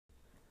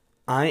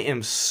I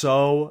am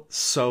so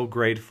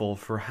grateful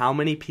for how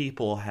many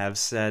people have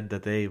said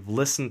that they've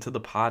listened to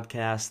the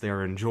podcast,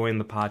 they're enjoying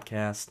the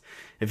podcast.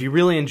 If you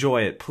really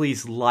enjoy it,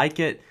 please like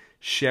it,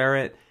 share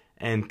it,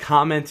 and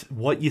comment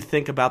what you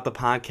think about the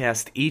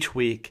podcast each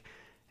week.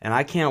 And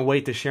I can't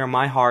wait to share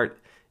my heart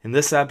in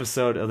this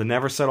episode of the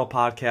Never Settle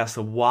podcast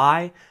of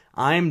why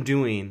I'm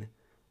doing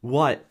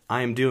what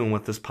I am doing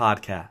with this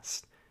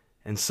podcast.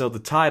 And so the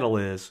title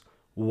is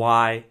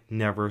Why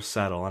Never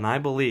Settle. And I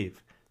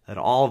believe that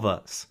all of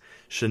us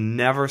should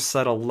never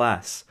settle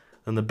less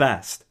than the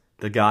best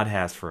that God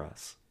has for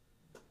us.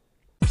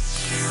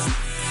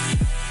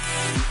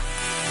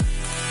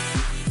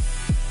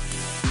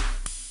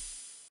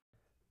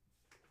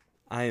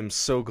 I am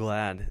so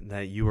glad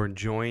that you are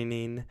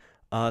joining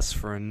us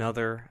for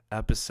another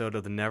episode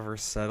of the Never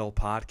Settle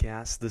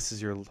podcast. This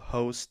is your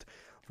host,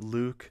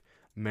 Luke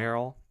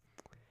Merrill,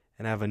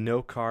 and I have a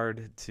note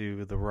card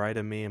to the right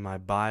of me and my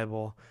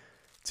Bible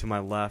to my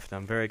left.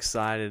 I'm very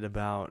excited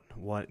about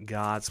what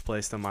God's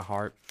placed on my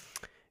heart.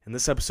 In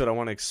this episode, I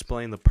want to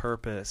explain the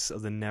purpose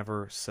of the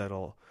Never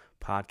Settle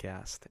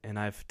podcast, and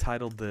I've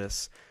titled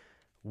this,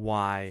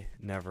 Why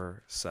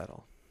Never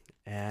Settle?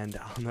 And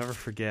I'll never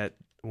forget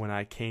when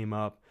I came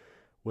up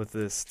with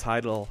this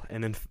title,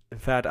 and in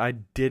fact, I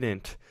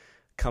didn't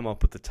come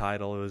up with the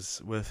title. It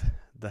was with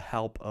the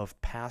help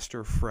of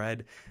Pastor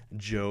Fred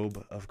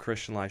Job of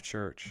Christian Life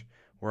Church,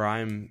 where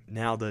I'm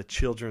now the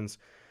children's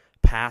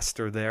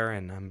pastor there,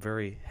 and I'm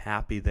very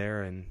happy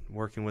there and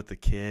working with the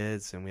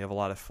kids, and we have a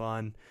lot of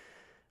fun.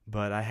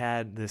 But I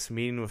had this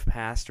meeting with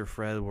Pastor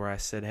Fred where I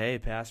said, "Hey,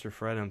 Pastor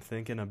Fred, I'm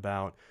thinking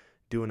about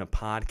doing a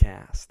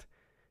podcast."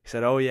 He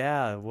said, "Oh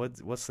yeah,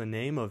 what's the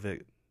name of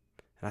it?"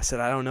 And I said,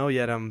 "I don't know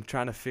yet. I'm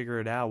trying to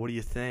figure it out. What do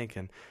you think?"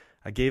 And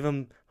I gave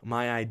him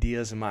my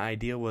ideas, and my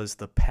idea was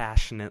The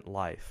Passionate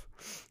Life.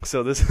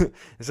 So this,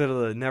 instead of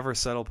the Never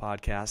Settle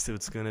podcast, it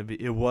was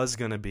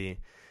gonna be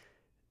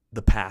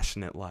The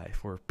Passionate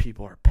Life, where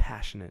people are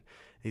passionate.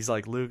 He's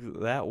like,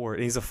 "Luke, that word,"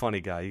 and he's a funny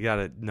guy. You got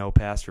to know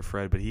Pastor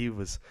Fred, but he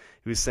was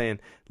saying,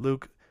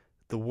 "Luke,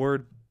 the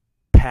word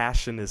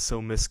passion is so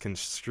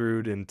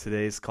misconstrued in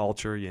today's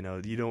culture. You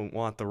know, you don't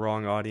want the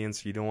wrong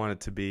audience. You don't want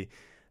it to be,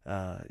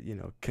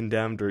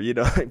 condemned, or,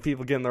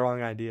 people getting the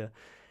wrong idea."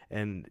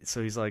 And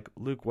so he's like,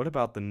 "Luke, what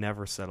about the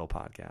Never Settle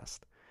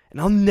podcast?" And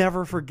I'll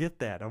never forget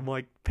that. I'm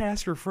like,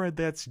 "Pastor Fred,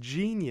 that's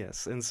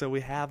genius." And so we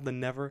have the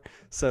Never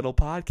Settle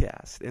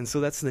podcast. And so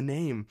that's the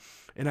name.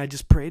 And I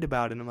just prayed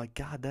about it. And I'm like,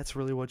 "God, that's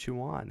really what you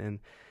want." And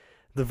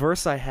the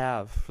verse I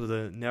have for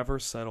the Never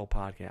Settle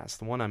podcast,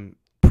 the one I'm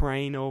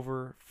praying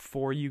over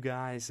for you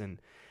guys,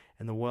 and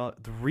the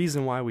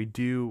reason why we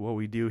do what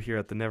we do here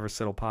at the Never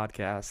Settle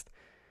podcast,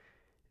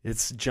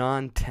 it's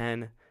John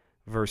 10,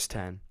 verse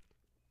 10.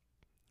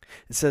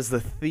 It says, "The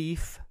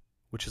thief,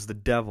 which is the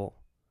devil,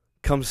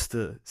 comes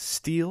to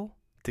steal,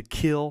 to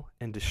kill,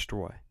 and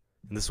destroy."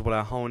 And this is what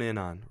I hone in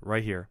on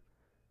right here.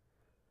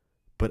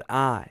 "But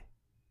I,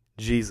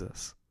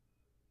 Jesus,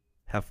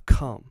 have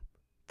come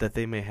that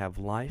they may have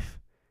life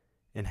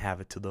and have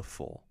it to the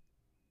full."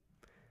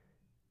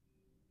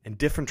 And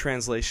different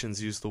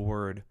translations use the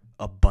word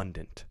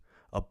abundant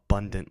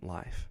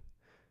life.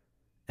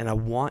 And I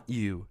want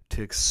you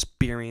to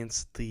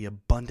experience the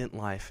abundant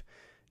life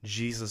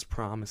Jesus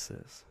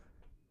promises.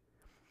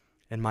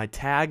 And my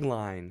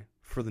tagline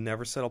for the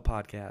Never Settle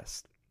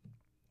podcast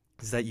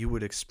is that you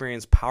would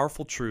experience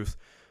powerful truth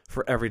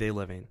for everyday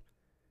living.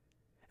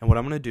 And what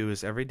I'm going to do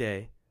is every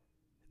day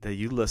that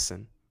you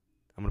listen,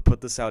 I'm going to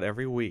put this out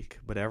every week,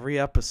 but every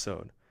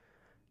episode,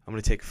 I'm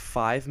going to take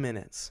 5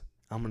 minutes.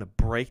 I'm going to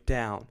break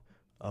down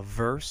a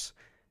verse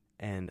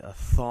and a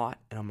thought,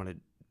 and I'm going to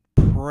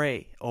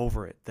pray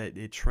over it that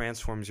it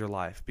transforms your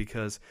life,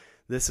 because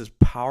this is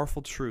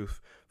powerful truth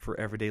for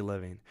everyday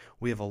living.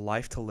 We have a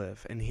life to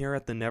live. And here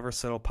at the Never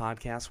Settle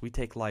podcast, we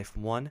take life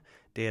one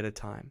day at a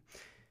time.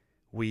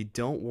 We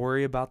don't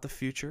worry about the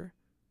future.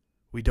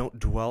 We don't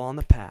dwell on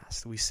the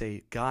past. We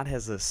say, God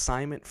has an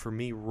assignment for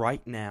me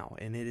right now,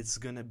 and it is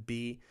going to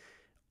be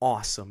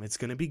awesome. It's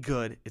going to be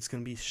good. It's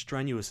going to be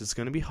strenuous. It's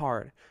going to be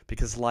hard,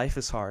 because life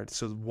is hard.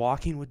 So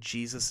walking with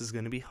Jesus is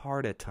going to be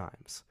hard at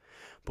times.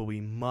 But we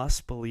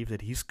must believe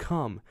that He's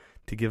come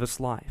to give us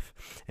life.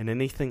 And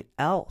anything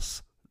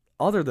else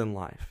other than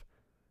life,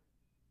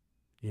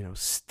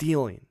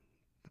 stealing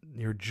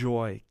your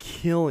joy,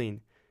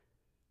 killing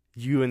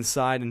you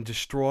inside and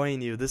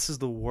destroying you, this is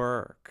the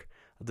work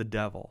of the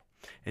devil.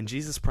 And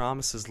Jesus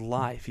promises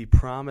life. He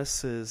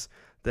promises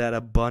that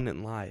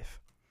abundant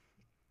life.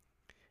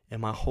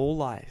 And my whole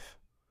life,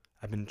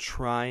 I've been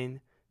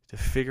trying to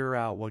figure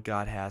out what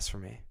God has for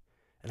me.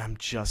 And I'm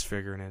just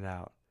figuring it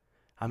out.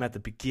 I'm at the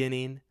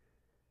beginning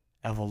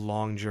of a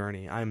long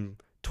journey. I'm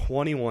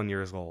 21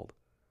 years old.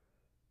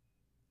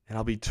 And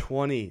I'll be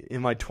 20.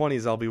 In my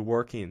 20s, I'll be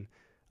working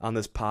on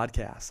this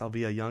podcast. I'll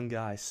be a young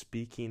guy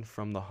speaking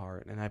from the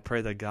heart. And I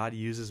pray that God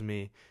uses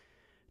me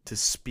to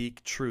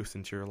speak truth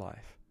into your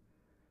life.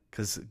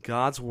 Because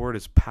God's word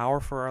is power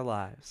for our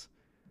lives.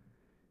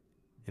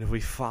 And if we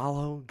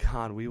follow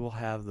God, we will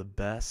have the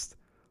best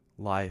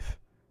life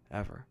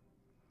ever.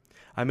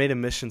 I made a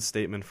mission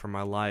statement for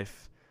my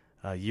life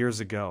years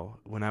ago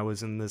when I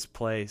was in this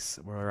place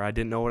where I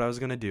didn't know what I was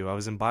going to do. I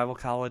was in Bible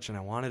college and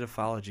I wanted to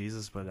follow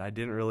Jesus, but I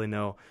didn't really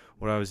know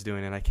what I was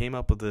doing. And I came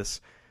up with this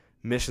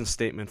mission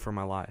statement for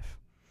my life.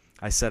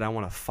 I said, I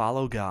want to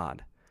follow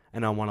God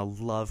and I want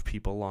to love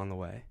people along the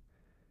way.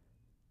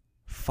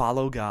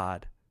 Follow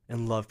God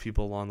and love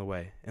people along the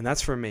way. And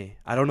that's for me.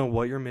 I don't know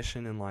what your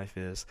mission in life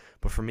is,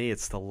 but for me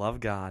it's to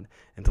love God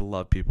and to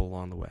love people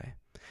along the way.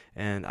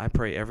 And I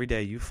pray every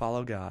day you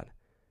follow God,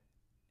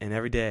 and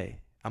every day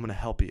I'm going to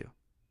help you.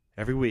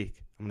 Every week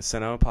I'm going to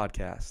send out a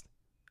podcast.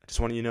 I just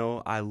want you to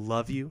know I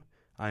love you,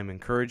 I'm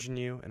encouraging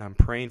you, and I'm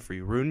praying for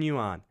you, rooting you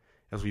on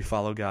as we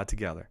follow God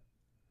together.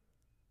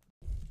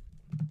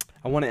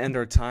 I want to end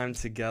our time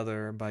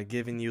together by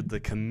giving you the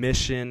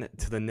commission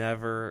to the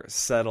Never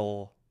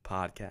Settle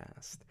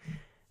podcast.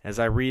 As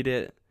I read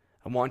it,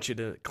 I want you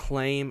to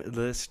claim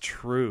this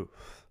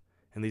truth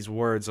and these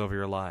words over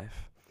your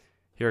life.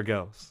 Here it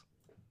goes.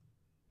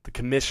 The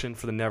commission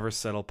for the Never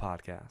Settle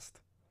podcast.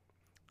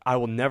 I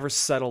will never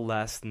settle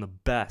less than the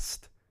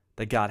best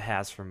that God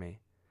has for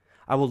me.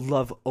 I will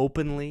love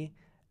openly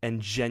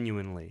and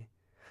genuinely.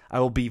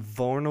 I will be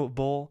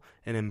vulnerable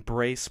and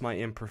embrace my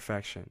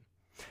imperfection.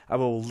 I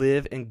will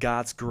live in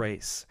God's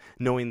grace,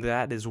 knowing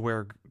that is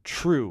where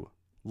true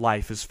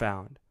life is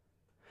found.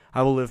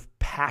 I will live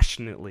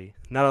passionately,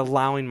 not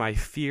allowing my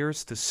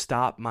fears to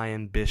stop my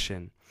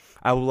ambition.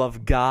 I will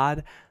love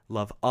God,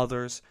 love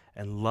others,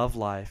 and love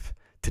life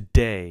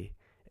today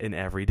and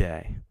every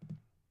day.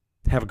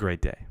 Have a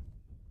great day.